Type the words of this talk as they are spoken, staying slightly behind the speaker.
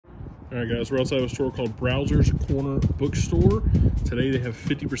All right, guys, we're outside of a store called Browser's Corner Bookstore. Today they have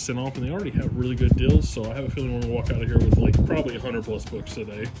 50% off, and they already have really good deals, so I have a feeling we're gonna walk out of here with like probably 100 plus books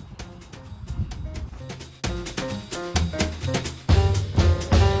today.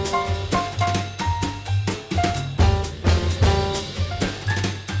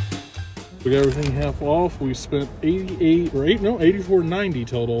 We got everything half off. We spent $84.90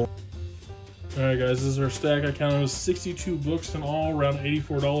 total. All right, guys, this is our stack. I counted it was 62 books in all, around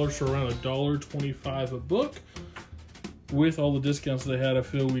 $84, so around $1.25 a book. With all the discounts they had, I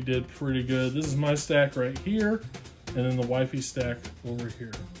feel we did pretty good. This is my stack right here, and then the wifey stack over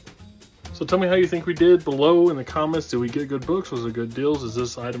here. So tell me how you think we did below in the comments. Did we get good books? Was it good deals? Is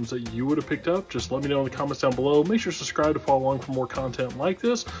this items that you would have picked up? Just let me know in the comments down below. Make sure to subscribe to follow along for more content like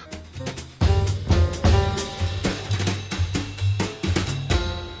this.